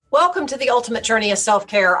Welcome to the Ultimate Journey of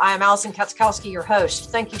Self-Care. I am Allison Katzkowski, your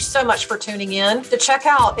host. Thank you so much for tuning in to check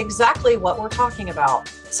out exactly what we're talking about.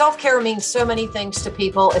 Self-care means so many things to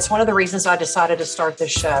people. It's one of the reasons I decided to start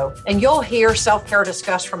this show. And you'll hear self-care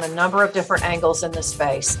discussed from a number of different angles in this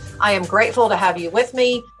space. I am grateful to have you with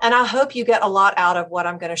me, and I hope you get a lot out of what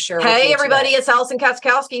I'm going to share with you today. Hey, everybody, it's Allison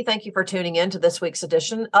Katzkowski. Thank you for tuning in to this week's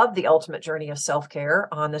edition of the Ultimate Journey of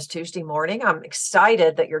Self-Care on this Tuesday morning. I'm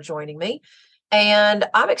excited that you're joining me. And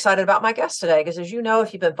I'm excited about my guest today because, as you know,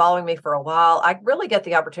 if you've been following me for a while, I really get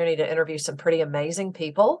the opportunity to interview some pretty amazing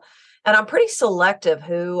people. And I'm pretty selective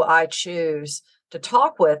who I choose to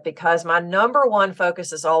talk with because my number one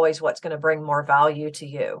focus is always what's going to bring more value to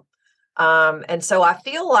you. And so I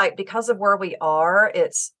feel like because of where we are,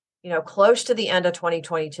 it's, close to the end of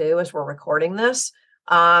 2022 as we're recording this.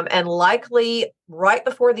 And likely right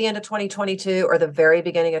before the end of 2022 or the very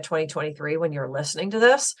beginning of 2023 when you're listening to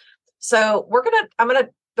this. So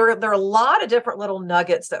there are a lot of different little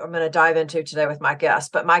nuggets that I'm going to dive into today with my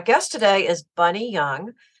guest, but my guest today is Bunny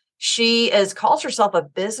Young. She calls herself a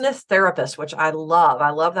business therapist, which I love. I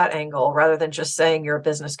love that angle rather than just saying you're a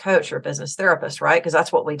business coach or a business therapist, right? Because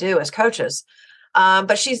that's what we do as coaches.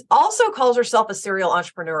 But she's also calls herself a serial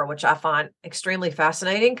entrepreneur, which I find extremely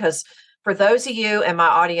fascinating because for those of you in my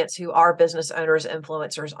audience who are business owners,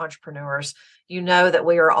 influencers, entrepreneurs, you know that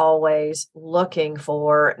we are always looking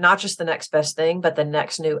for not just the next best thing, but the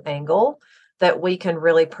next new angle that we can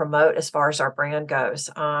really promote as far as our brand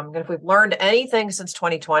goes. And if we've learned anything since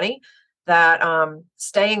 2020, that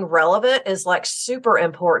staying relevant is like super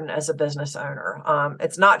important as a business owner.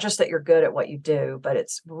 It's not just that you're good at what you do, but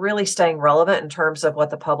it's really staying relevant in terms of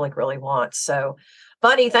what the public really wants. So,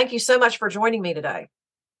 Bunny, thank you so much for joining me today.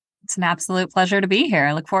 It's an absolute pleasure to be here.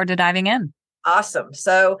 I look forward to diving in. Awesome.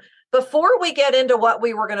 So before we get into what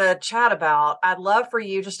we were going to chat about, I'd love for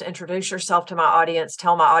you just to introduce yourself to my audience,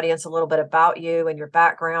 tell my audience a little bit about you and your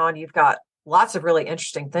background. You've got lots of really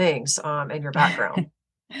interesting things in your background.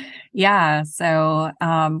 Yeah. So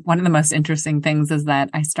one of the most interesting things is that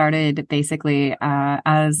I started basically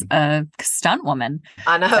as a stunt woman.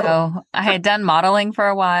 I know. So I had done modeling for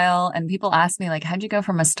a while and people asked me like, how'd you go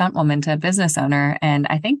from a stunt woman to a business owner? And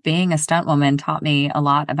I think being a stunt woman taught me a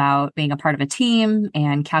lot about being a part of a team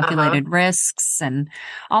and calculated risks and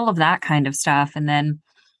all of that kind of stuff. And then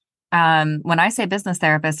when I say business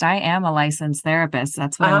therapist, I am a licensed therapist.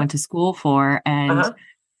 That's what I went to school for. And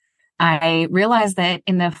I realized that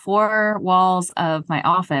in the four walls of my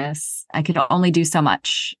office, I could only do so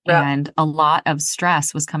much. Yeah. And a lot of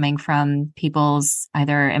stress was coming from people's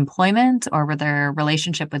either employment or their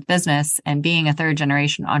relationship with business. And being a third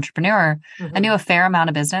generation entrepreneur, I knew a fair amount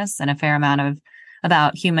of business and a fair amount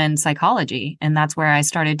about human psychology. And that's where I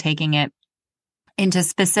started taking it into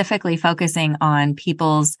specifically focusing on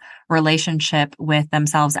people's relationship with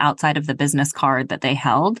themselves outside of the business card that they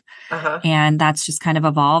held. And that's just kind of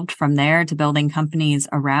evolved from there to building companies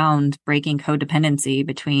around breaking codependency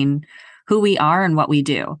between who we are and what we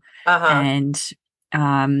do. And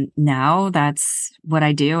now that's what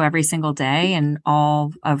I do every single day in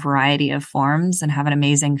a variety of forms and have an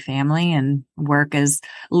amazing family and work as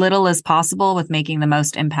little as possible with making the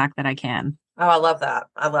most impact that I can. Oh, I love that.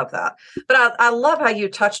 I love that. But I love how you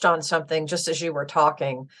touched on something just as you were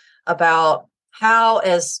talking about how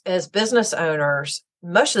as business owners,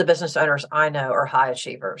 most of the business owners I know are high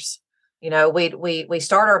achievers. We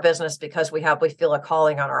start our business because we feel a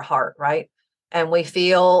calling on our heart, right? And we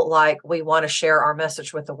feel like we want to share our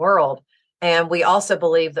message with the world. And we also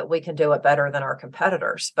believe that we can do it better than our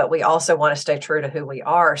competitors, but we also want to stay true to who we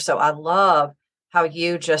are. So I love how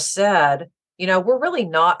you just said, we're really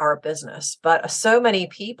not our business, but so many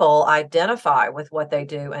people identify with what they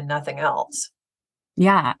do and nothing else.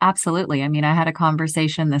 Yeah, absolutely. I mean, I had a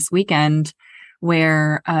conversation this weekend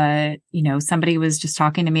where, somebody was just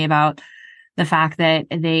talking to me about the fact that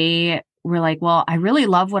they were like, well, I really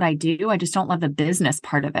love what I do. I just don't love the business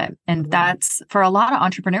part of it. And that's for a lot of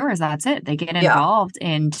entrepreneurs, that's it. They get involved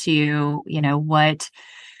into, what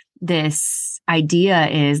this idea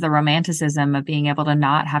is, the romanticism of being able to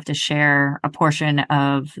not have to share a portion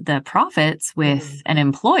of the profits with an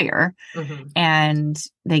employer. And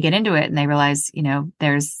they get into it and they realize,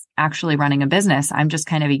 there's actually running a business. I'm just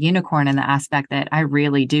kind of a unicorn in the aspect that I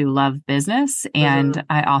really do love business. And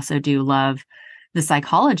I also do love the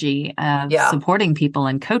psychology of supporting people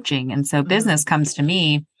and coaching. And so business comes to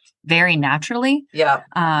me very naturally. Yeah.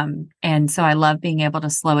 And so I love being able to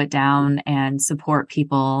slow it down and support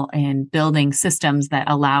people in building systems that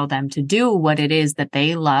allow them to do what it is that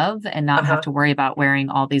they love and not have to worry about wearing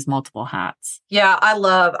all these multiple hats. Yeah,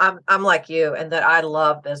 I'm like you, and that I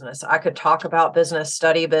love business. I could talk about business,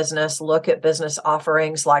 study business, look at business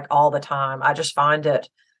offerings like all the time. I just find it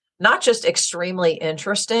not just extremely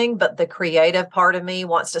interesting, but the creative part of me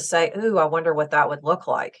wants to say, ooh, I wonder what that would look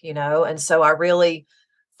like, And so I really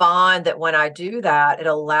find that when I do that, it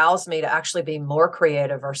allows me to actually be more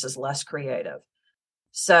creative versus less creative.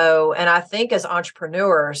 So, and I think as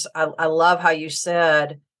entrepreneurs, I love how you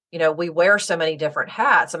said, we wear so many different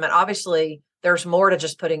hats. I mean, obviously, there's more to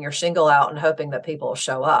just putting your shingle out and hoping that people will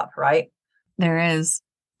show up, right? There is.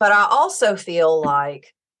 But I also feel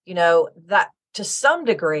like, that to some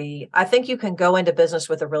degree, I think you can go into business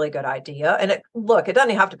with a really good idea. And it doesn't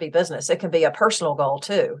even have to be business. It can be a personal goal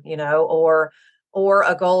too, or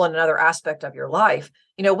a goal in another aspect of your life.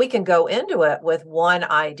 We can go into it with one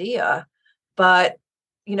idea, but,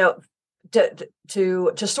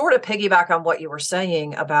 to sort of piggyback on what you were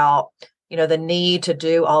saying about, the need to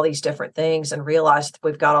do all these different things and realize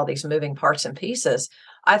we've got all these moving parts and pieces.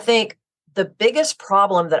 I think the biggest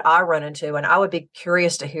problem that I run into, and I would be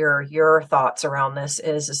curious to hear your thoughts around this,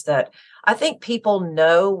 is that I think people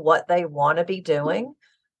know what they want to be doing,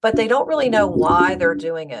 but they don't really know why they're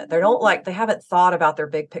doing it. They haven't thought about their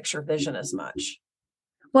big picture vision as much.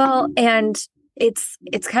 Well, and it's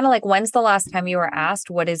kind of like, when's the last time you were asked,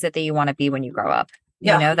 what is it that you want to be when you grow up?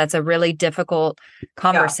 Yeah. That's a really difficult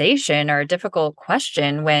conversation or a difficult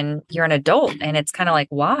question when you're an adult, and it's kind of like,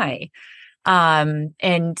 why? And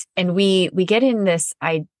we get in this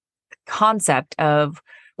concept of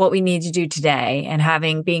what we need to do today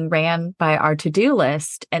and being ran by our to-do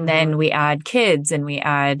list. And then we add kids and we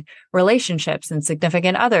add relationships and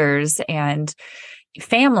significant others and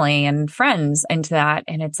family and friends into that.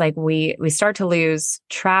 And it's like, we start to lose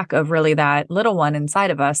track of really that little one inside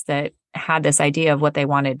of us that had this idea of what they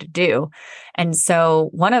wanted to do. And so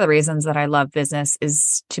one of the reasons that I love business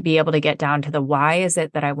is to be able to get down to the why is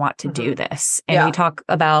it that I want to do this? And we talk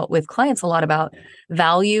about with clients a lot about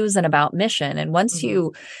values and about mission. And once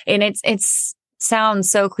it's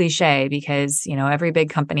sounds so cliche because, every big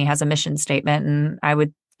company has a mission statement, and I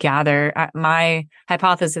would gather my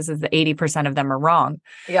hypothesis is that 80% of them are wrong.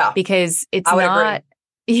 Yeah. Because it's not.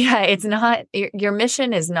 Yeah, it's not, your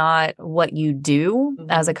mission is not what you do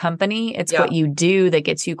as a company. It's what you do that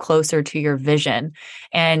gets you closer to your vision,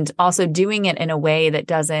 and also doing it in a way that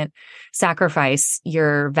doesn't sacrifice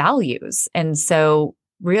your values. And so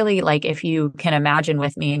really, like, if you can imagine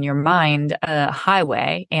with me in your mind, a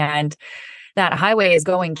highway, and that highway is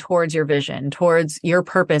going towards your vision, towards your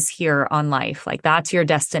purpose here on life. Like, that's your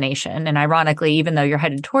destination. And ironically, even though you're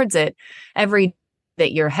headed towards it, every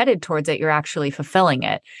that you're headed towards it, you're actually fulfilling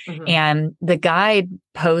it. And the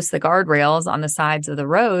guideposts, the guardrails on the sides of the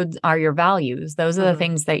roads are your values. Those are the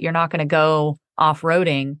things that you're not going to go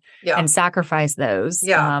off-roading and sacrifice those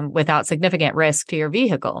without significant risk to your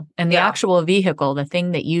vehicle. And the actual vehicle, the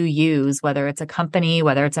thing that you use, whether it's a company,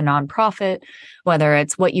 whether it's a nonprofit, whether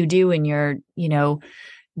it's what you do in your,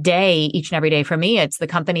 day, each and every day. For me, it's the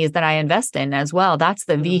companies that I invest in as well. That's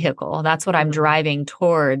the vehicle. That's what I'm driving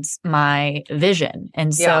towards my vision.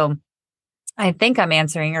 And so I think I'm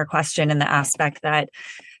answering your question in the aspect that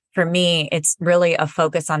for me, it's really a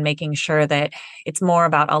focus on making sure that it's more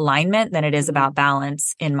about alignment than it is about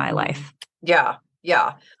balance in my life. Yeah.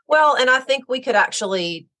 Yeah. Well, and I think we could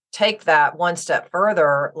actually take that one step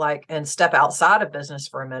further, and step outside of business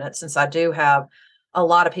for a minute, since I do have a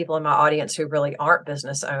lot of people in my audience who really aren't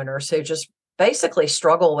business owners, who just basically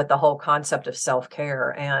struggle with the whole concept of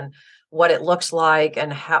self-care and what it looks like,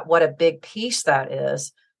 and what a big piece that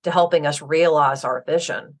is to helping us realize our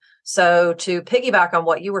vision. So to piggyback on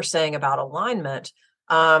what you were saying about alignment,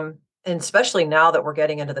 and especially now that we're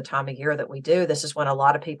getting into the time of year that we do, this is when a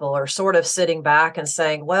lot of people are sort of sitting back and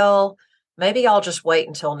saying, well, maybe I'll just wait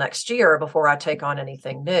until next year before I take on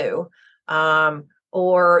anything new.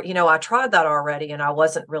 Or, I tried that already and I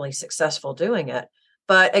wasn't really successful doing it.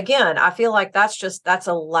 But again, I feel like that's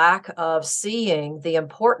a lack of seeing the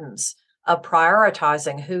importance of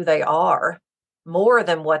prioritizing who they are more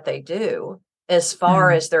than what they do as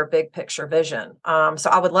far as their big picture vision. So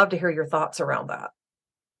I would love to hear your thoughts around that.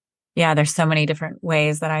 Yeah, there's so many different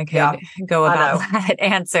ways that I could go about that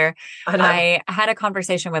answer. I had a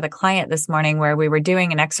conversation with a client this morning where we were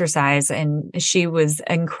doing an exercise, and she was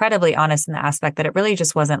incredibly honest in the aspect that it really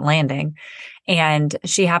just wasn't landing. And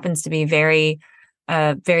she happens to be very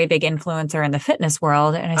a very big influencer in the fitness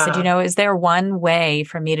world. And I said, is there one way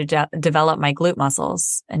for me to develop my glute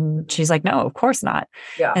muscles? And she's like, no, of course not.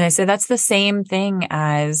 Yeah. And I said, that's the same thing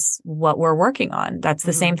as what we're working on. That's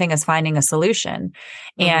the same thing as finding a solution.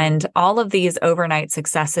 And all of these overnight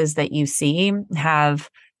successes that you see have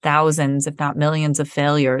thousands, if not millions of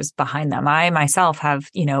failures behind them. I myself have,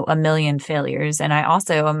 a million failures. And I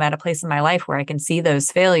also am at a place in my life where I can see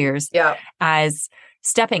those failures as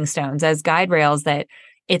stepping stones, as guide rails, that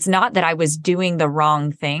it's not that I was doing the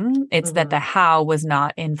wrong thing. It's that the how was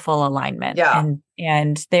not in full alignment. Yeah.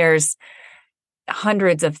 And there's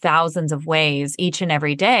hundreds of thousands of ways each and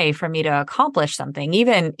every day for me to accomplish something.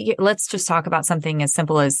 Even let's just talk about something as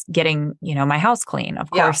simple as getting, my house clean. Of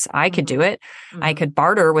course, I could do it. I could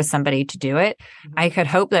barter with somebody to do it. I could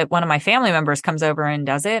hope that one of my family members comes over and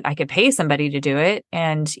does it. I could pay somebody to do it.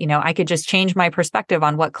 And, I could just change my perspective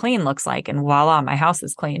on what clean looks like, and voila, my house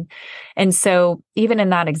is clean. And so even in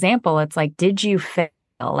that example, it's like, did you fail?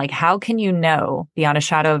 Like, how can you know beyond a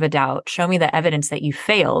shadow of a doubt? Show me the evidence that you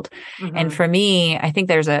failed. And for me, I think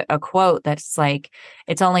there's a quote that's like,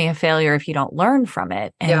 it's only a failure if you don't learn from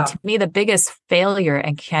it. And to me, the biggest failure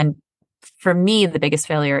the biggest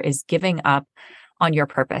failure is giving up on your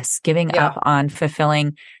purpose, giving up on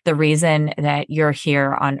fulfilling the reason that you're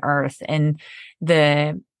here on earth. And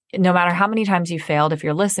no matter how many times you failed, if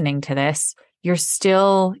you're listening to this, you're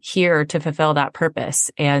still here to fulfill that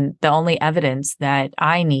purpose. And the only evidence that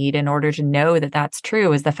I need in order to know that that's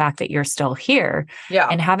true is the fact that you're still here. Yeah.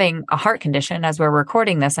 And having a heart condition, as we're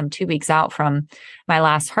recording this, I'm 2 weeks out from my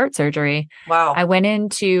last heart surgery. Wow. I went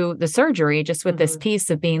into the surgery just with this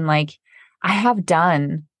piece of being like, I have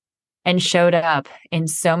done and showed up in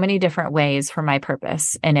so many different ways for my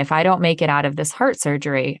purpose. And if I don't make it out of this heart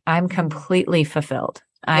surgery, I'm completely fulfilled.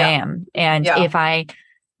 I am. And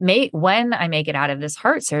when I make it out of this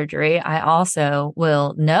heart surgery, I also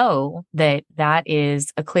will know that that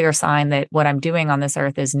is a clear sign that what I'm doing on this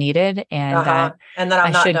earth is needed, and that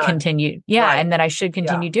I should continue. Yeah. Right. And that I should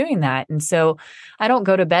continue doing that. And so I don't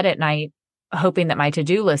go to bed at night hoping that my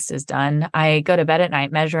to-do list is done. I go to bed at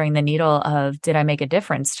night measuring the needle of, did I make a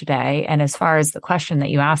difference today? And as far as the question that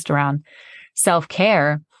you asked around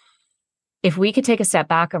self-care, if we could take a step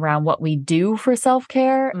back around what we do for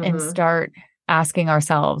self-care and start asking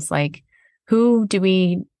ourselves, like, who do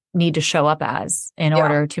we need to show up as in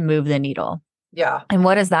order to move the needle? Yeah. And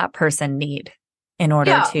what does that person need in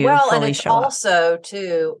order to fully and it's show up? Also,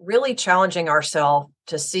 too, really challenging ourselves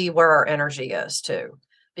to see where our energy is, too.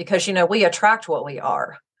 Because, we attract what we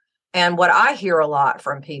are. And what I hear a lot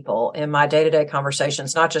from people in my day-to-day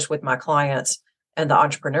conversations, not just with my clients and the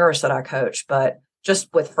entrepreneurs that I coach, but just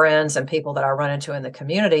with friends and people that I run into in the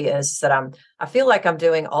community, is that I feel like I'm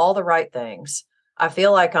doing all the right things. I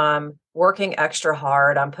feel like I'm working extra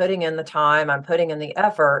hard. I'm putting in the time, I'm putting in the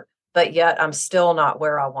effort, but yet I'm still not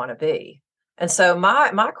where I want to be. And so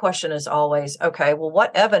my question is always, okay, well,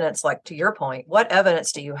 what evidence, like to your point, what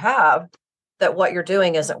evidence do you have that what you're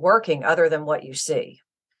doing isn't working other than what you see?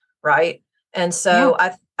 Right. And so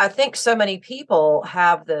I think so many people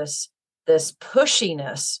have this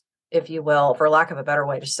pushiness, if you will, for lack of a better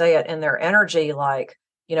way to say it, in their energy, like,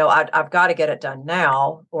 I've got to get it done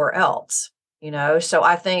now or else, So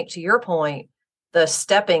I think, to your point, the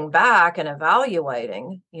stepping back and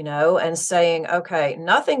evaluating, and saying, okay,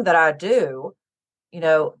 nothing that I do,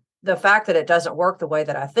 the fact that it doesn't work the way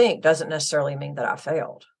that I think doesn't necessarily mean that I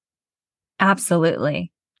failed.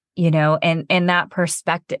 Absolutely. And that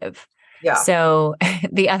perspective. Yeah. So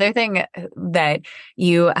the other thing that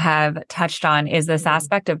you have touched on is this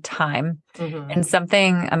aspect of time, and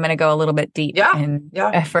something I'm going to go a little bit deep in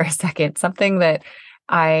for a second. Something that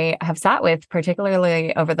I have sat with,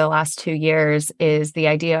 particularly over the last 2 years, is the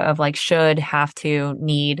idea of like should, have to,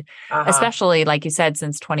 need, especially like you said,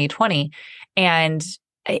 since 2020. And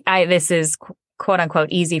this is quote unquote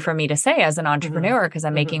easy for me to say as an entrepreneur because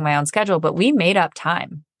I'm making my own schedule, but we made up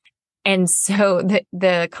time. And so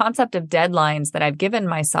the concept of deadlines that I've given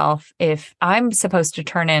myself, if I'm supposed to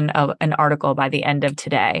turn in an article by the end of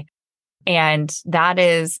today, and that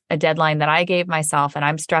is a deadline that I gave myself, and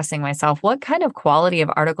I'm stressing myself, what kind of quality of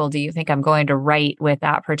article do you think I'm going to write with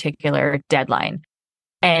that particular deadline?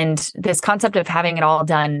 And this concept of having it all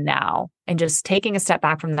done now and just taking a step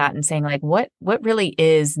back from that and saying, like, what really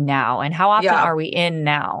is now, and how often are we in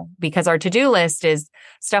now? Because our to-do list is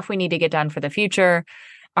stuff we need to get done for the future.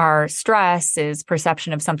 Our stress is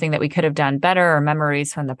perception of something that we could have done better or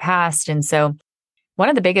memories from the past. And so one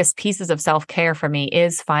of the biggest pieces of self-care for me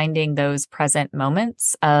is finding those present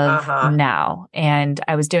moments of now. And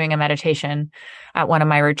I was doing a meditation at one of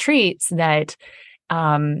my retreats that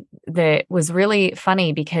was really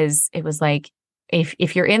funny, because it was like,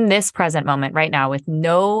 if you're in this present moment right now with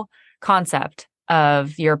no concept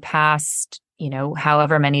of your past,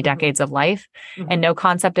 however many decades of life and no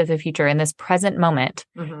concept of the future in this present moment,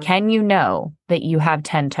 can you know that you have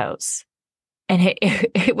 10 toes? And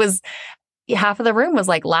it was, half of the room was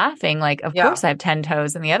like laughing, like, of course I have 10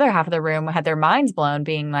 toes. And the other half of the room had their minds blown,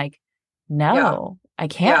 being like, no, I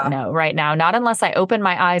can't know right now. Not unless I open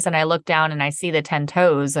my eyes and I look down and I see the 10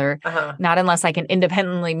 toes, or not unless I can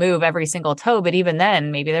independently move every single toe. But even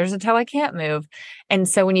then, maybe there's a toe I can't move. And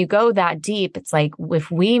so when you go that deep, it's like, if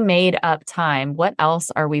we made up time, what else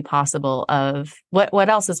are we possible of? What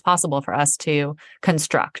else is possible for us to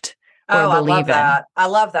construct or believe in? I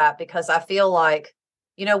love that, because I feel like,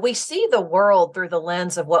 we see the world through the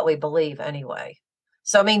lens of what we believe anyway.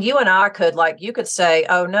 So, I mean, you and I could, you could say,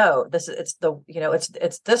 oh, no,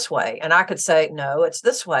 it's this way. And I could say, no, it's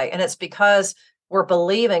this way. And it's because we're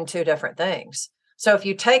believing two different things. So if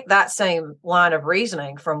you take that same line of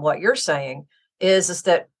reasoning from what you're saying is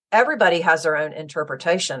that everybody has their own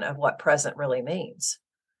interpretation of what present really means.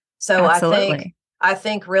 So Absolutely. I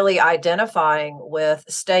think really identifying with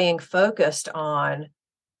staying focused on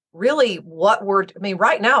really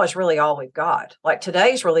right now is really all we've got. Like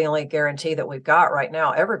today's really only guarantee that we've got right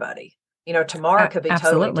now, everybody. Tomorrow could be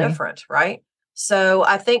totally different, right? So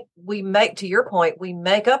I think to your point, we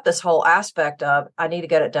make up this whole aspect of, I need to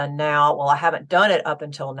get it done now. Well, I haven't done it up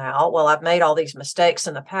until now. Well, I've made all these mistakes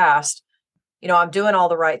in the past. I'm doing all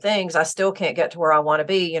the right things. I still can't get to where I want to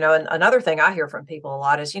be. And another thing I hear from people a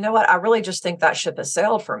lot is, what, I really just think that ship has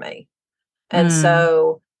sailed for me. And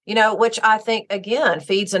so, which I think, again,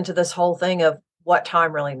 feeds into this whole thing of what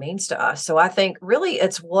time really means to us. So I think really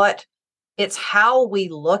it's how we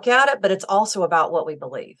look at it, but it's also about what we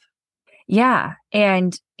believe. Yeah.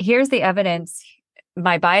 And here's the evidence,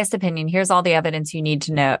 my biased opinion. Here's all the evidence you need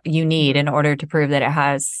in order to prove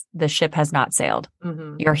that the ship has not sailed.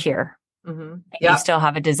 You're here. You still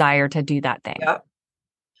have a desire to do that thing. Yep.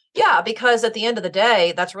 Yeah. Because at the end of the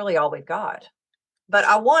day, that's really all we've got. But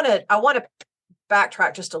I want to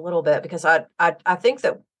backtrack just a little bit, because I think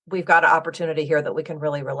that we've got an opportunity here that we can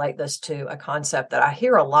really relate this to a concept that I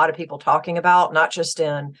hear a lot of people talking about, not just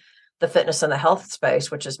in the fitness and the health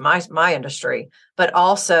space, which is my industry, but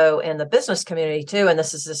also in the business community too. And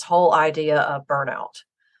this is this whole idea of burnout,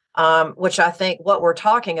 which I think what we're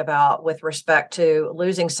talking about with respect to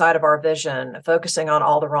losing sight of our vision, focusing on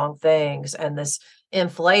all the wrong things, and this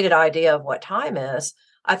inflated idea of what time is.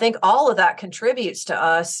 I think all of that contributes to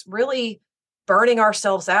us really burning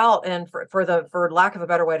ourselves out, and for lack of a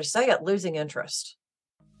better way to say it, losing interest.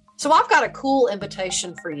 So I've got a cool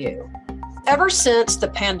invitation for you. Ever since the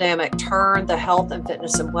pandemic turned the health and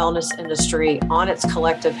fitness and wellness industry on its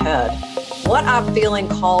collective head, what I'm feeling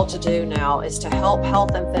called to do now is to help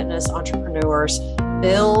health and fitness entrepreneurs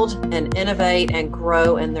build and innovate and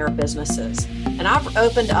grow in their businesses. And I've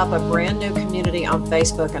opened up a brand new community on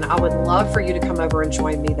Facebook, and I would love for you to come over and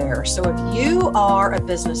join me there. So if you are a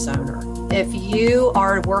business owner, if you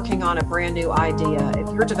are working on a brand new idea, if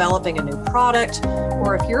you're developing a new product,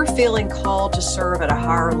 or if you're feeling called to serve at a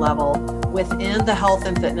higher level within the health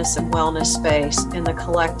and fitness and wellness space in the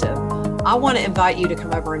collective, I want to invite you to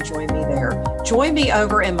come over and join me there. Join me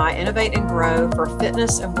over in my Innovate and Grow for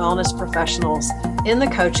fitness and wellness professionals in the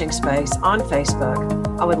coaching space on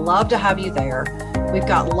Facebook. I would love to have you there. We've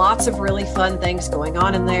got lots of really fun things going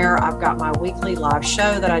on in there. I've got my weekly live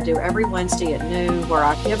show that I do every Wednesday at noon, where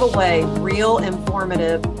I give away real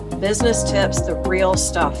informative business tips, the real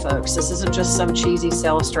stuff, folks. This isn't just some cheesy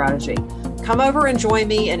sales strategy. Come over and join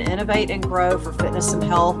me and Innovate and Grow for fitness and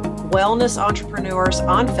health wellness entrepreneurs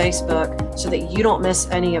on Facebook, so that you don't miss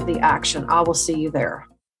any of the action. I will see you there.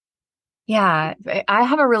 Yeah, I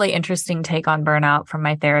have a really interesting take on burnout from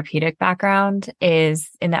my therapeutic background, is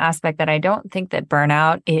in the aspect that I don't think that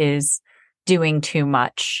burnout is doing too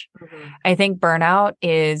much. I think burnout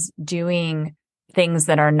is doing things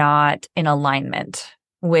that are not in alignment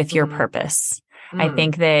with your purpose. I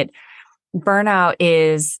think that burnout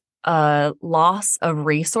is a loss of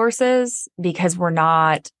resources because we're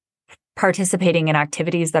not participating in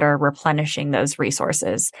activities that are replenishing those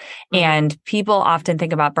resources. And people often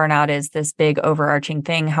think about burnout as this big overarching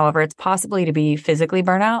thing. However, it's possibly to be physically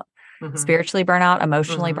burnout, spiritually burnout,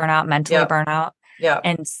 emotionally burnout, mentally burnout.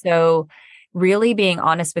 And so really being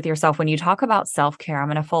honest with yourself when you talk about self-care, I'm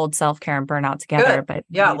going to fold self-care and burnout together, but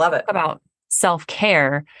I love it. About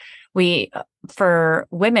self-care, we for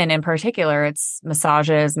women in particular, it's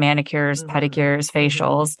massages, manicures, pedicures, Mm-hmm.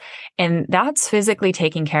 facials, and that's physically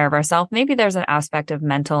taking care of ourselves. Maybe there's an aspect of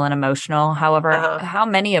mental and emotional. However, Uh-huh. how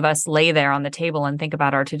many of us lay there on the table and think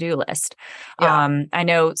about our to-do list? Yeah. I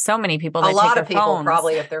know so many people A that take lot their of people phones.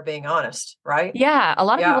 probably, if they're being honest, right? Yeah, a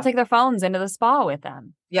lot of people Yeah. take their phones into the spa with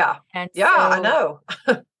them. Yeah. And Yeah, I so know.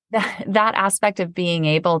 that aspect of being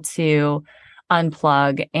able to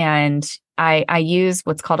unplug, and I use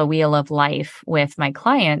what's called a wheel of life with my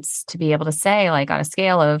clients to be able to say, like, on a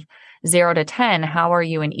scale of 0 to 10, how are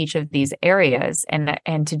you in each of these areas? And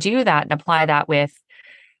to do that and apply that with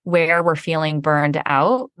where we're feeling burned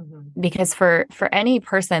out. Mm-hmm. Because for any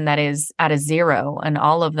person that is at a 0 and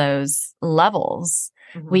all of those levels,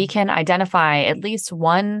 we Mm-hmm. can identify at least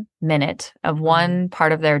 1 minute of Mm-hmm. one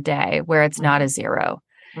part of their day where it's not Mm-hmm. a 0.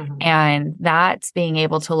 Mm-hmm. And that's being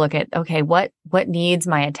able to look at, okay, what needs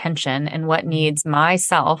my attention and what Mm-hmm. needs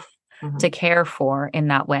myself Mm-hmm. to care for in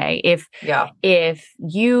that way. Yeah. If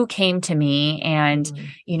you came to me and,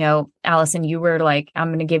 Mm-hmm. Allison, you were like, I'm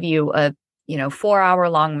going to give you a 4-hour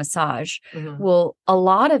long massage. Mm-hmm. Well, a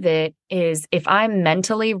lot of it is if I'm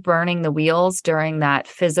mentally burning the wheels during that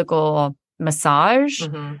physical massage,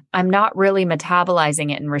 Mm-hmm. I'm not really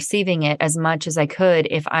metabolizing it and receiving it as much as I could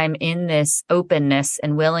if I'm in this openness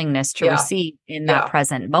and willingness to Yeah. receive in that Yeah.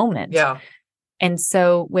 present moment. Yeah. And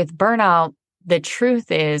so with burnout, the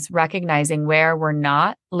truth is recognizing where we're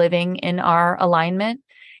not living in our alignment.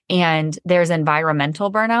 And there's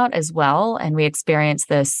environmental burnout as well. And we experience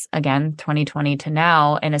this again, 2020 to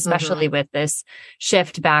now, and especially Mm-hmm. with this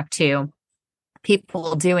shift back to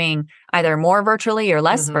people doing either more virtually or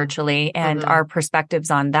less Mm-hmm. virtually, and Mm-hmm. our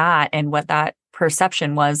perspectives on that and what that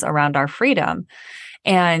perception was around our freedom.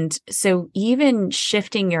 And so even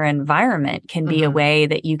shifting your environment can be a Mm-hmm. way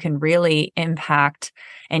that you can really impact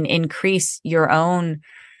and increase your own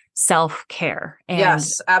self-care. And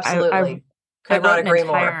Yes, I, I, absolutely. I Could not wrote an agree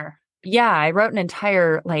more.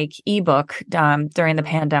 entire like ebook during the Mm-hmm.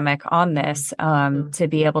 pandemic on this Mm-hmm. to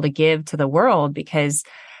be able to give to the world, because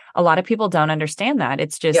a lot of people don't understand that.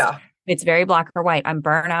 It's just, Yeah. it's very black or white. I'm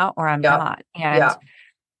burnout or I'm Yeah. not. And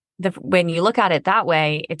Yeah. when you look at it that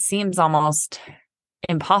way, it seems almost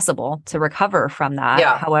impossible to recover from that.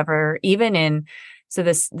 Yeah. However, even in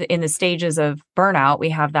the stages of burnout, we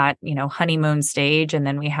have that, honeymoon stage, and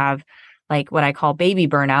then we have like what I call baby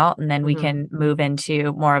burnout, and then we Mm-hmm. can move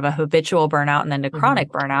into more of a habitual burnout and then to Mm-hmm. chronic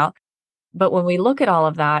burnout. But when we look at all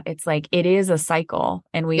of that, it's like it is a cycle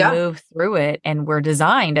and we Yeah. move through it, and we're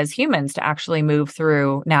designed as humans to actually move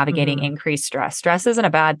through navigating Mm-hmm. increased stress. Stress isn't a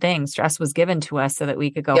bad thing. Stress was given to us so that we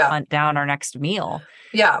could go Yeah. hunt down our next meal.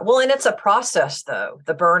 Yeah. Well, and it's a process, though.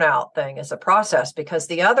 The burnout thing is a process, because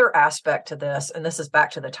the other aspect to this, and this is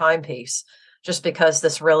back to the timepiece, just because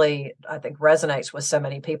this really, I think, resonates with so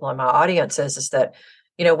many people in my audience, is that,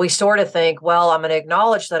 we sort of think, well, I'm going to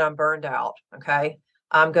acknowledge that I'm burned out. Okay.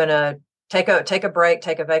 I'm going to take a break,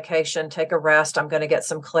 take a vacation, take a rest. I'm going to get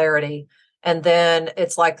some clarity. And then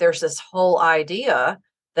it's like there's this whole idea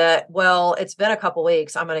that, well, it's been a couple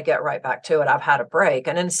weeks, I'm going to get right back to it. I've had a break.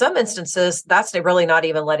 And in some instances, that's really not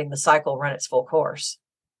even letting the cycle run its full course.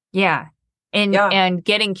 Yeah. Yeah. And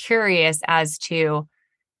getting curious as to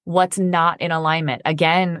what's not in alignment.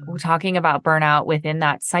 Again, we're talking about burnout within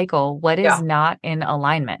that cycle. What is Yeah. not in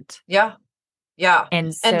alignment? Yeah. Yeah. And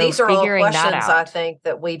And so these are all figuring that questions, I out. think,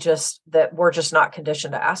 that we're just not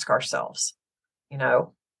conditioned to ask ourselves. I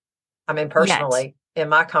mean, Yet. personally, in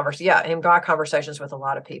my conversations with a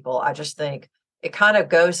lot of people, I just think it kind of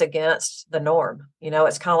goes against the norm.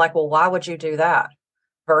 It's kind of like, well, why would you do that?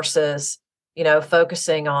 Versus,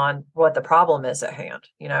 focusing on what the problem is at hand.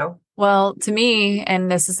 Well, to me, and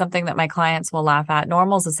this is something that my clients will laugh at,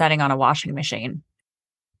 normal is a setting on a washing machine.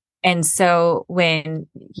 And so when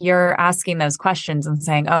you're asking those questions and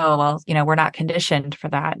saying, oh, well, we're not conditioned for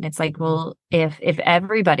that. And it's like, well, if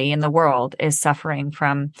everybody in the world is suffering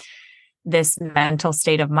from this mental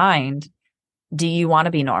state of mind, do you want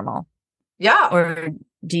to be normal? Yeah. Or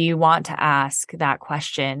do you want to ask that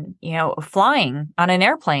question? Flying on an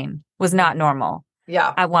airplane was not normal.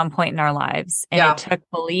 Yeah. At one point in our lives. And Yeah. it took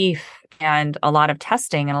belief and a lot of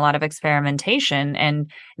testing and a lot of experimentation.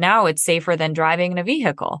 And now it's safer than driving in a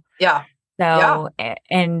vehicle. Yeah. So,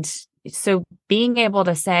 and so being able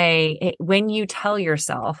to say, when you tell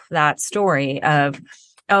yourself that story of,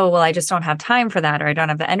 oh, well, I just don't have time for that, or I don't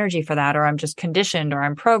have the energy for that, or I'm just conditioned, or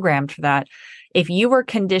I'm programmed for that. If you were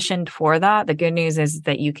conditioned for that, the good news is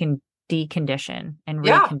that you can decondition and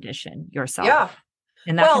recondition yourself. Yeah.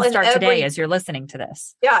 And that can start today as you're listening to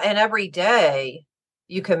this. Yeah. And every day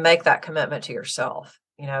you can make that commitment to yourself.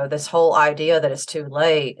 This whole idea that it's too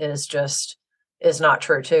late is just, is not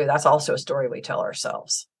true too. That's also a story we tell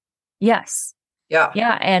ourselves. Yes. Yeah.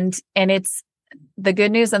 Yeah. And it's the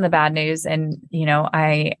good news and the bad news. And,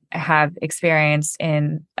 I have experience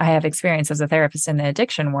as a therapist in the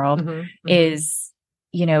addiction world is,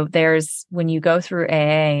 there's, when you go through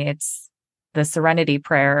AA, it's the serenity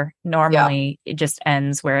prayer. Normally it just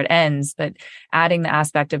ends where it ends, but adding the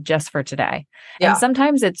aspect of just for today. And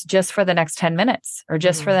sometimes it's just for the next 10 minutes or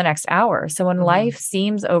just for the next hour. So when life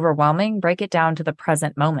seems overwhelming, break it down to the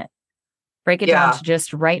present moment. Break it down to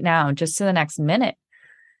just right now, just to the next minute.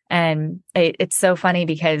 And it's so funny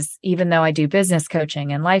because even though I do business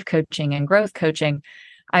coaching and life coaching and growth coaching,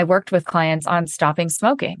 I worked with clients on stopping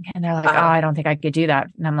smoking. And they're like, oh, I don't think I could do that.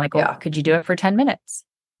 And I'm like, well, could you do it for 10 minutes?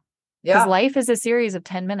 Because life is a series of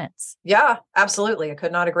 10 minutes. Yeah, absolutely. I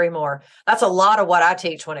could not agree more. That's a lot of what I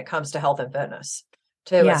teach when it comes to health and fitness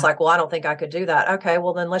too. It's like, well, I don't think I could do that. Okay,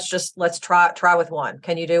 well then let's try with one.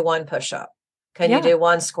 Can you do one push-up? Can you do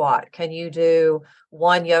one squat? Can you do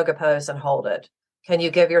one yoga pose and hold it? Can you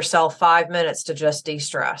give yourself 5 minutes to just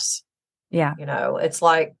de-stress? Yeah. It's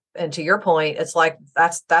like, and to your point, it's like,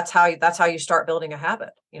 that's how you start building a habit.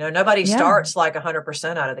 Nobody starts like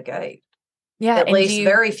 100% out of the gate. Yeah. At least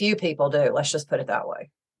very few people do. Let's just put it that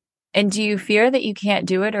way. And do you fear that you can't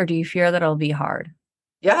do it, or do you fear that it'll be hard?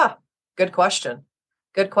 Yeah. Good question.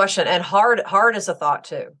 And hard is a thought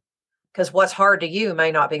too, because what's hard to you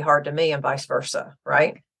may not be hard to me and vice versa.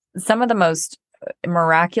 Right. Some of the most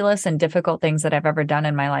miraculous and difficult things that I've ever done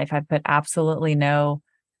in my life, I've put absolutely no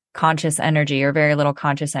conscious energy or very little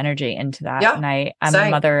conscious energy into that. Yeah, and I'm a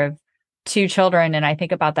mother of 2 children. And I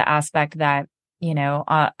think about the aspect that,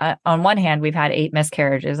 on one hand, we've had 8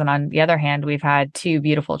 miscarriages. And on the other hand, we've had 2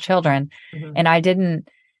 beautiful children. And I didn't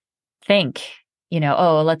think,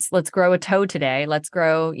 oh, let's grow a toe today. Let's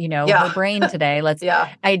grow, her brain today.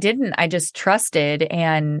 I just trusted,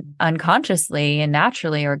 and unconsciously and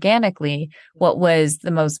naturally, organically, what was the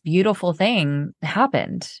most beautiful thing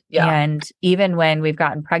happened. Yeah. And even when we've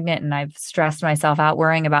gotten pregnant and I've stressed myself out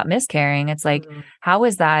worrying about miscarrying, it's like, how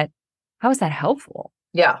is that helpful?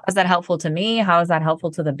 Yeah. How is that helpful to me? How is that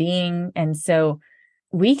helpful to the being? And so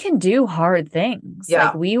we can do hard things. Yeah,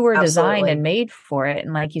 like we were designed and made for it.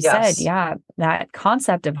 And like you said, that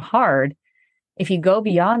concept of hard, if you go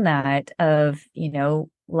beyond that of, do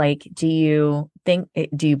you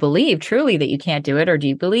believe truly that you can't do it? Or do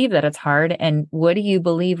you believe that it's hard? And what do you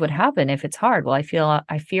believe would happen if it's hard? Well, I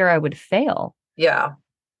fear I would fail. Yeah.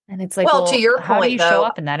 And it's like, well, to your point, how do you show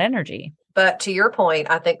up in that energy? But to your point,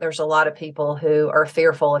 I think there's a lot of people who are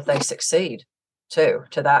fearful if they succeed too,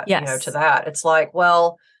 to that, to that. It's like,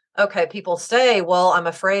 well, okay, people say, well, I'm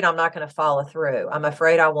afraid I'm not going to follow through. I'm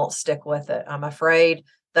afraid I won't stick with it. I'm afraid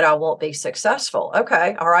that I won't be successful.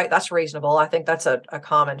 Okay. All right. That's reasonable. I think that's a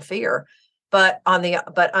common fear. But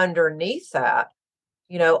underneath that,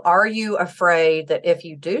 are you afraid that if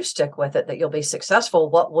you do stick with it, that you'll be successful?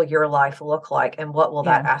 What will your life look like? And what will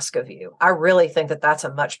that ask of you? I really think that that's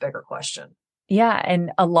a much bigger question. Yeah.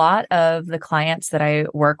 And a lot of the clients that I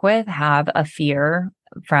work with have a fear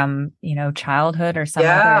from, childhood or some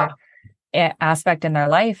other aspect in their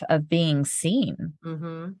life of being seen.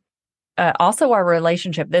 Also our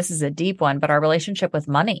relationship, this is a deep one, but our relationship with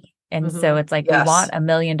money. And so it's like, we want $1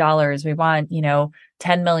 million. We want,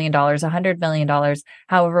 $10 million, $100 million.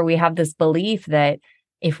 However, we have this belief that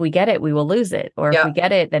if we get it, we will lose it. Or if we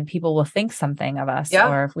get it, then people will think something of us.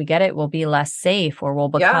 Or if we get it, we'll be less safe, or we'll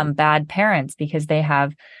become bad parents because they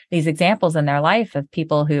have these examples in their life of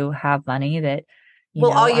people who have money that,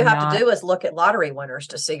 all you have to do is look at lottery winners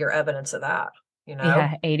to see your evidence of that,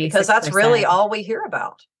 86%. Because that's really all we hear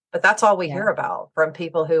about. But that's all we hear about from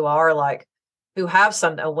people who are like, who have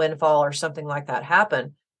a windfall or something like that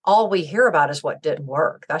happen. All we hear about is what didn't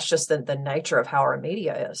work. That's just the nature of how our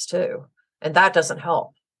media is too. And that doesn't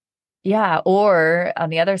help. Yeah. Or on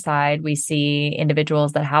the other side, we see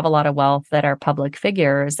individuals that have a lot of wealth that are public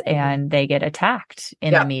figures and they get attacked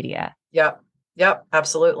in the media. Yep.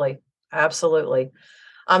 Absolutely.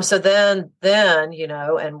 So then,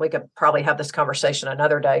 and we could probably have this conversation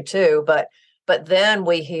another day too, but then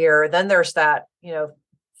then there's that,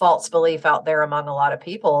 false belief out there among a lot of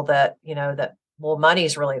people that, well,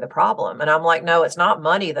 money's really the problem. And I'm like, no, it's not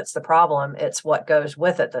money that's the problem. It's what goes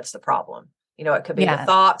with it that's the problem. It could be the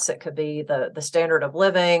thoughts, it could be the standard of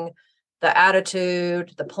living, the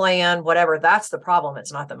attitude, the plan, whatever. That's the problem.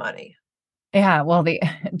 It's not the money. Yeah. Well,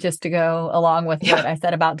 just to go along with what Yeah. I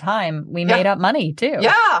said about time, we Yeah. made up money too.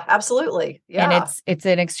 Yeah, absolutely. And Yeah. it's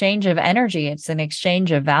an exchange of energy. It's an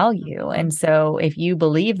exchange of value. Hmm. And so if you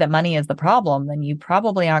believe that money is the problem, then you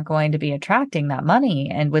probably aren't going to be attracting that money.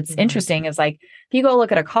 And what's Hmm. interesting is like, if you go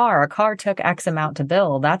look at a car took X amount to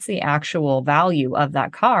build. That's the actual value of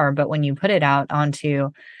that car. But when you put it out onto,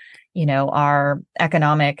 our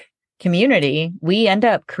economic community, we end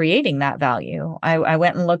up creating that value. I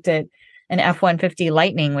went and looked at an F-150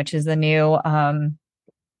 Lightning, which is the new,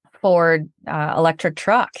 Ford electric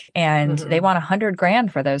truck, and they Hmm. want 100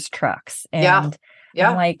 grand for those trucks. Yeah. And I'm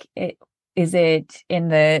Yeah. like, is it in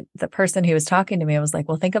the person who was talking to me? I was like,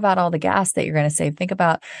 well, think about all the gas that you're going to save.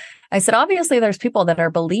 I said, obviously there's people that are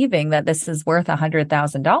believing that this is worth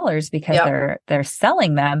 $100,000 because Yeah. they're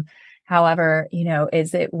selling them. However,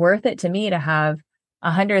 is it worth it to me to have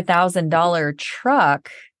 $100,000 truck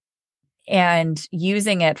and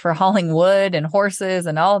using it for hauling wood and horses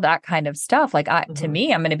and all that kind of stuff? Like, to Hmm.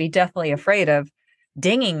 me, I'm going to be definitely afraid of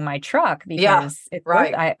dinging my truck Yeah. because it's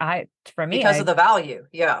worth, Right. for me, Because of the value.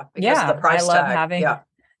 Yeah. Because of the yeah, price tag. Yeah.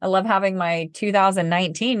 I love having my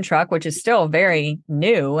 2019 truck, which is still very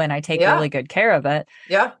new and I take Yeah. really good care of it.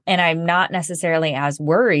 Yeah. And I'm not necessarily as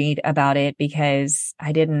worried about it because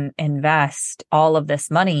I didn't invest all of this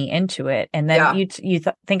money into it. And then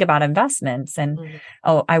Yeah. think about investments and, Hmm.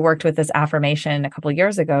 oh, I worked with this affirmation a couple of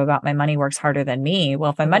years ago about my money works harder than me. Well,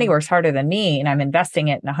 if my money Hmm. works harder than me and I'm investing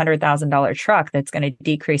it in $100,000 truck that's going to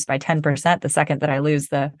decrease by 10% the second that I Yeah.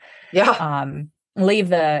 leave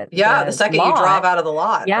Yeah. The the second you drive lot, out of the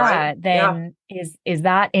lot, right? yeah, Yeah. then is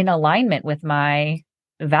that in alignment with my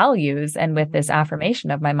values and with Hmm. this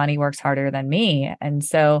affirmation of my money works harder than me? And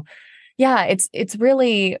so, yeah, it's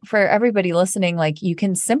really for everybody listening, like you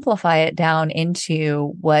can simplify it down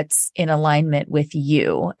into what's in alignment with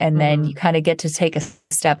you. And then you Hmm. kind of get to take a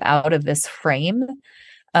step out of this frame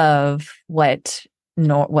of what's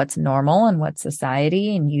normal and what's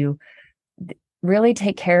society. And you really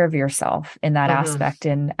take care of yourself in that Hmm. aspect.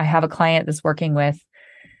 And I have a client that's working with,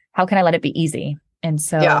 how can I let it be easy? And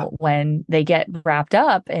Yeah. so when they get wrapped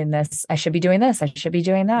up in this, I should be doing this, I should be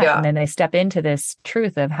doing that. And Yeah. then they step into this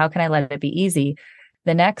truth of how can I let it be easy?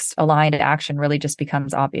 The next aligned action really just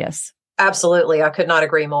becomes obvious. Absolutely. I could not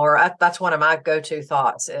agree more. That's one of my go-to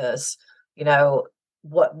thoughts is, you know,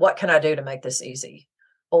 what can I do to make this easy?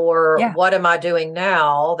 Or Yeah. what am I doing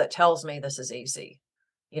now that tells me this is easy?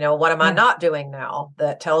 What am I Yeah. not doing now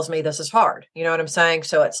that tells me this is hard? You know what I'm saying?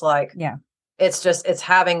 So it's like, Yeah. it's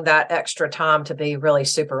having that extra time to be really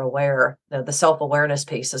super aware. The self-awareness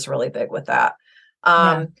piece is really big with that.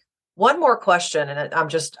 Yeah. One more question, and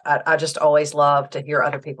I just always love to hear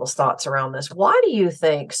other people's thoughts around this. Why do you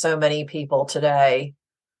think so many people today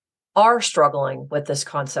are struggling with this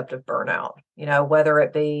concept of burnout? Whether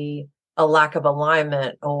it be a lack of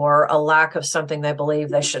alignment or a lack of something they believe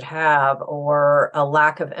they should have, or a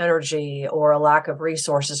lack of energy or a lack of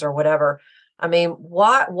resources or whatever. I mean,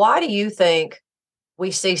 why do you think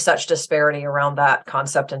we see such disparity around that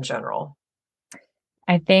concept in general?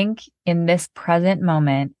 I think in this present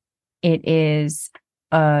moment, it is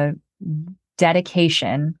a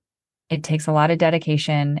dedication. It takes a lot of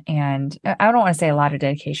dedication. And I don't want to say a lot of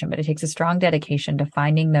dedication, but it takes a strong dedication to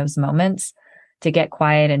finding those moments to get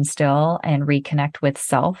quiet and still and reconnect with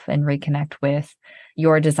self and reconnect with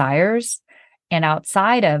your desires. And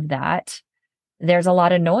outside of that, there's a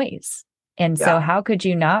lot of noise. And so Yeah. how could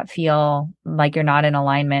you not feel like you're not in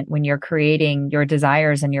alignment when you're creating your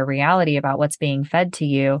desires and your reality about what's being fed to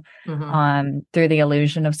you Hmm. through the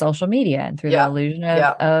illusion of social media and through the Yeah. illusion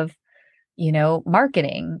Yeah. of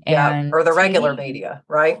marketing Yeah. and Or the regular TV. media,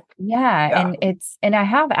 right? Yeah. Yeah. And I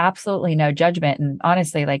have absolutely no judgment. And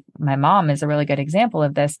honestly, like my mom is a really good example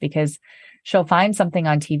of this because she'll find something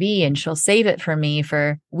on TV and she'll save it for me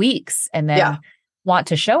for weeks and Yeah. then want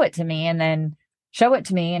to show it to me and then show it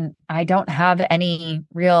to me. And I don't have any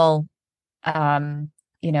real,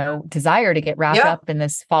 desire to get wrapped Yeah. up in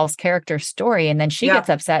this false character story. And then she Yeah. gets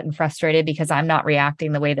upset and frustrated because I'm not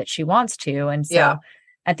reacting the way that she wants to. And Yeah. so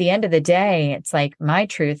at the end of the day, it's like my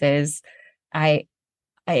truth is I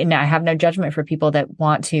and I have no judgment for people that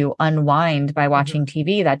want to unwind by Hmm. watching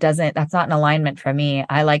TV. That's not an alignment for me.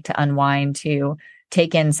 I like to unwind to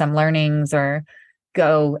take in some learnings or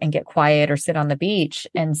go and get quiet or sit on the beach.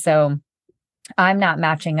 And so I'm not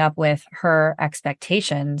matching up with her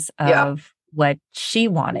expectations Yeah. of what she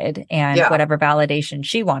wanted and Yeah. whatever validation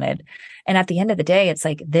she wanted. And at the end of the day, it's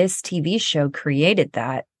like this TV show created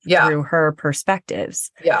that Yeah. through her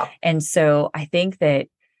perspectives. Yeah. And so I think that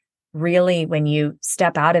really, when you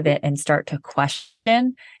step out of it and start to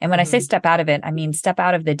question, and when I say step out of it, I mean, step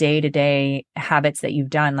out of the day-to-day habits that you've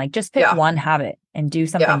done, like just pick one habit and do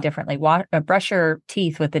something differently. Brush your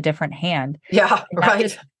teeth with a different hand. Yeah. And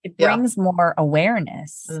Right. It brings more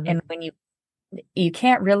awareness. And when you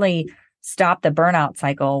can't really stop the burnout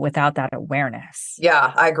cycle without that awareness.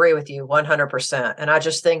 Yeah, I agree with you 100%. And I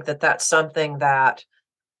just think that that's something that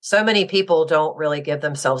so many people don't really give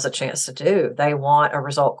themselves a chance to do. They want a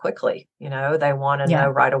result quickly, they want to know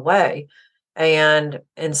right away. And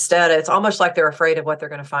instead, it's almost like they're afraid of what they're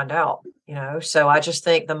going to find out, So I just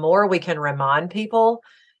think the more we can remind people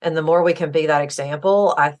and the more we can be that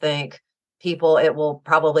example, I think it will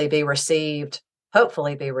probably be received,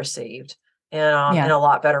 hopefully be received in a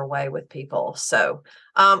lot better way with people. So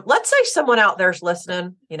let's say someone out there's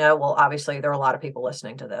listening, well, obviously there are a lot of people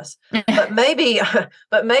listening to this, but maybe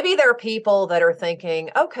there are people that are thinking,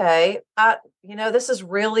 okay, this is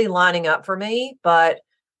really lining up for me, but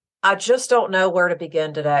I just don't know where to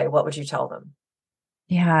begin today. What would you tell them?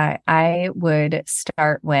 Yeah, I would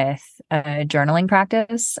start with a journaling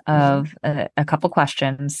practice of a couple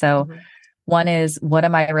questions. So one is, what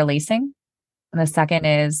am I releasing? And the second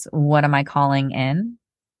is, what am I calling in?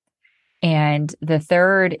 And the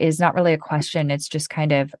third is not really a question. It's just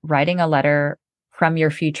kind of writing a letter from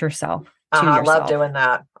your future self to yourself. I love doing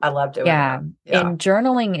that. Yeah. And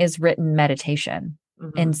journaling is written meditation.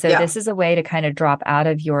 And so this is a way to kind of drop out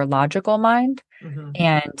of your logical mind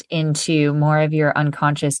and into more of your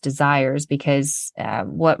unconscious desires, because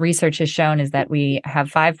what research has shown is that we have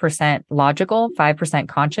 5% logical, 5%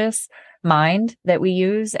 conscious mind that we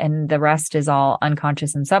use, and the rest is all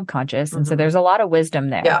unconscious and subconscious. And so there's a lot of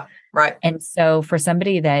wisdom there. Yeah, right. And so for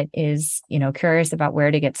somebody that is, curious about where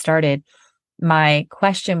to get started, my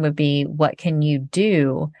question would be, what can you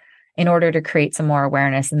do in order to create some more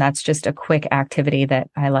awareness? And that's just a quick activity that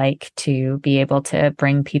I like to be able to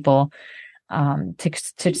bring people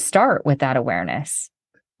to start with that awareness.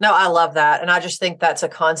 No, I love that. And I just think that's a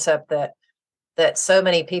concept that so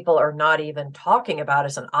many people are not even talking about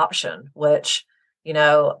as an option, which,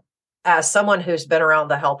 as someone who's been around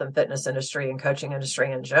the health and fitness industry and coaching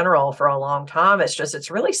industry in general for a long time, it's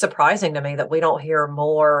really surprising to me that we don't hear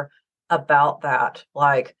more about that.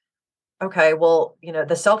 Like, okay, well,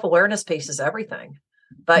 the self-awareness piece is everything,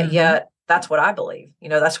 but yet that's what I believe,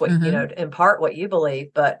 that's what, in part what you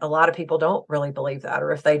believe, but a lot of people don't really believe that.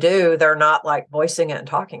 Or if they do, they're not like voicing it and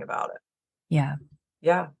talking about it. Yeah.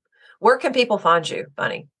 Yeah. Where can people find you,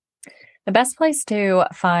 Bunny? The best place to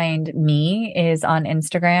find me is on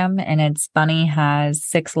Instagram, and it's Bunny has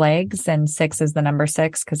 6 legs, and 6 is the number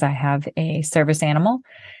 6 because I have a service animal.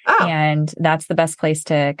 Oh. And that's the best place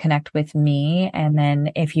to connect with me. And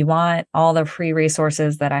then if you want all the free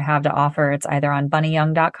resources that I have to offer, it's either on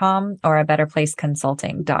bunnyyoung.com or a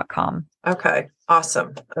betterplaceconsulting.com. Okay.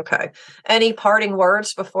 Awesome. Okay. Any parting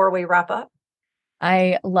words before we wrap up?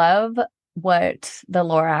 I love what the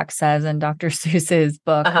Lorax says in Dr. Seuss's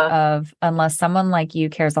book of, unless someone like you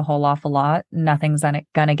cares a whole awful lot, nothing's going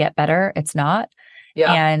to get better. It's not.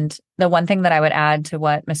 Yeah. And the one thing that I would add to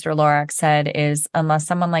what Mr. Lorax said is, unless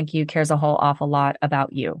someone like you cares a whole awful lot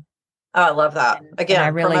about you. Oh, I love that. Again, I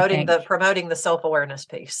really promoting the self-awareness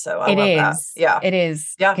piece. So I love that. Yeah. It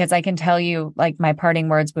is. Yeah. Because I can tell you, like, my parting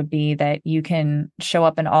words would be that you can show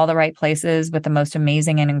up in all the right places with the most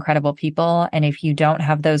amazing and incredible people. And if you don't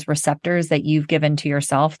have those receptors that you've given to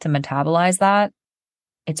yourself to metabolize that,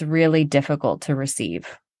 it's really difficult to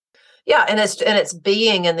receive. Yeah. And it's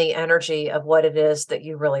being in the energy of what it is that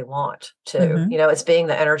you really want to, it's being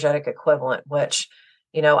the energetic equivalent, which,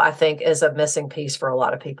 I think is a missing piece for a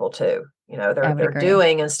lot of people too. They're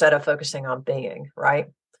doing instead of focusing on being, right?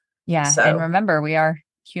 Yeah. So, and remember, we are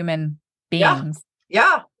human beings.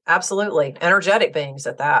 Yeah, absolutely. Energetic beings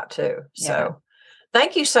at that too. Yeah. So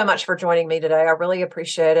thank you so much for joining me today. I really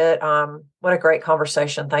appreciate it. What a great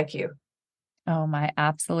conversation. Thank you. Oh, my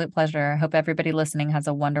absolute pleasure. I hope everybody listening has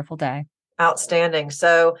a wonderful day. Outstanding.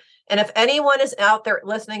 So, and if anyone is out there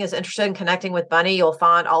listening is interested in connecting with Bunny, you'll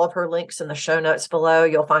find all of her links in the show notes below.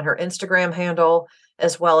 You'll find her Instagram handle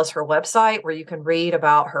as well as her website, where you can read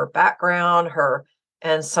about her background,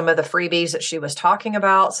 and some of the freebies that she was talking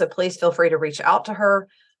about. So please feel free to reach out to her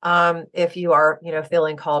if you are,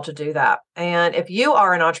 feeling called to do that. And if you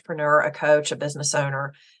are an entrepreneur, a coach, a business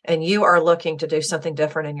owner, and you are looking to do something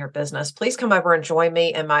different in your business, please come over and join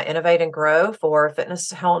me in my Innovate and Grow for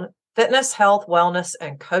fitness, health, wellness,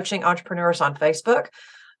 and coaching entrepreneurs on Facebook.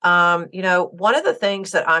 One of the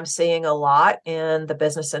things that I'm seeing a lot in the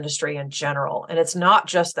business industry in general, and it's not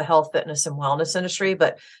just the health, fitness, and wellness industry,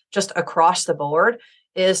 but just across the board,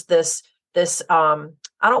 is this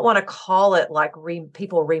I don't want to call it like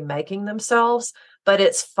people remaking themselves, but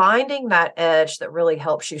it's finding that edge that really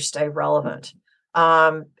helps you stay relevant.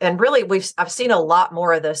 And really, I've seen a lot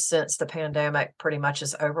more of this since the pandemic pretty much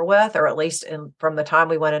is over with, or at least from the time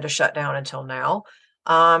we went into shutdown until now.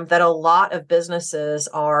 That a lot of businesses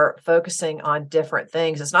are focusing on different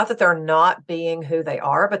things. It's not that they're not being who they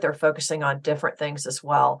are, but they're focusing on different things as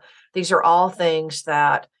well. These are all things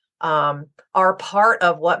that are part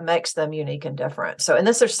of what makes them unique and different. So, and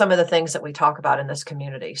this are some of the things that we talk about in this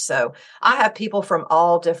community. So I have people from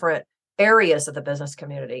all different areas of the business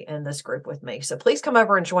community in this group with me. So please come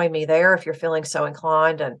over and join me there if you're feeling so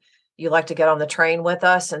inclined and you like to get on the train with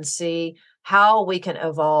us and see how we can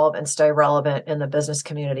evolve and stay relevant in the business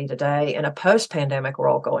community today in a post-pandemic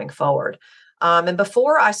world going forward. And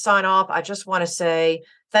before I sign off, I just want to say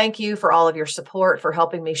thank you for all of your support, for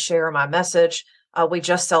helping me share my message. We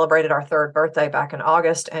just celebrated our 3rd birthday back in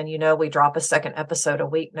August, and we drop a second episode a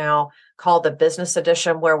week now called the Business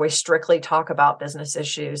Edition, where we strictly talk about business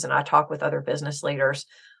issues, and I talk with other business leaders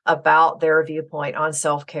about their viewpoint on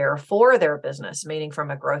self-care for their business, meaning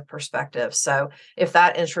from a growth perspective. So if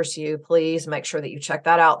that interests you, please make sure that you check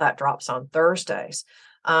that out. That drops on Thursdays.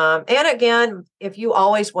 And again, if you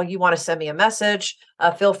want to send me a message,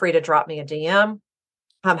 feel free to drop me a DM.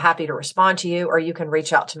 I'm happy to respond to you, or you can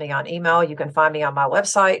reach out to me on email. You can find me on my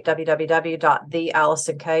website,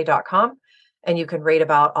 www.theallisonk.com, and you can read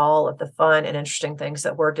about all of the fun and interesting things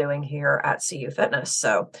that we're doing here at CU Fitness.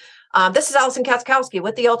 So this is Allison Katzkowski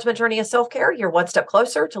with The Ultimate Journey of Self-Care. You're one step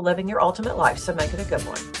closer to living your ultimate life, so make it a good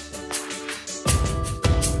one.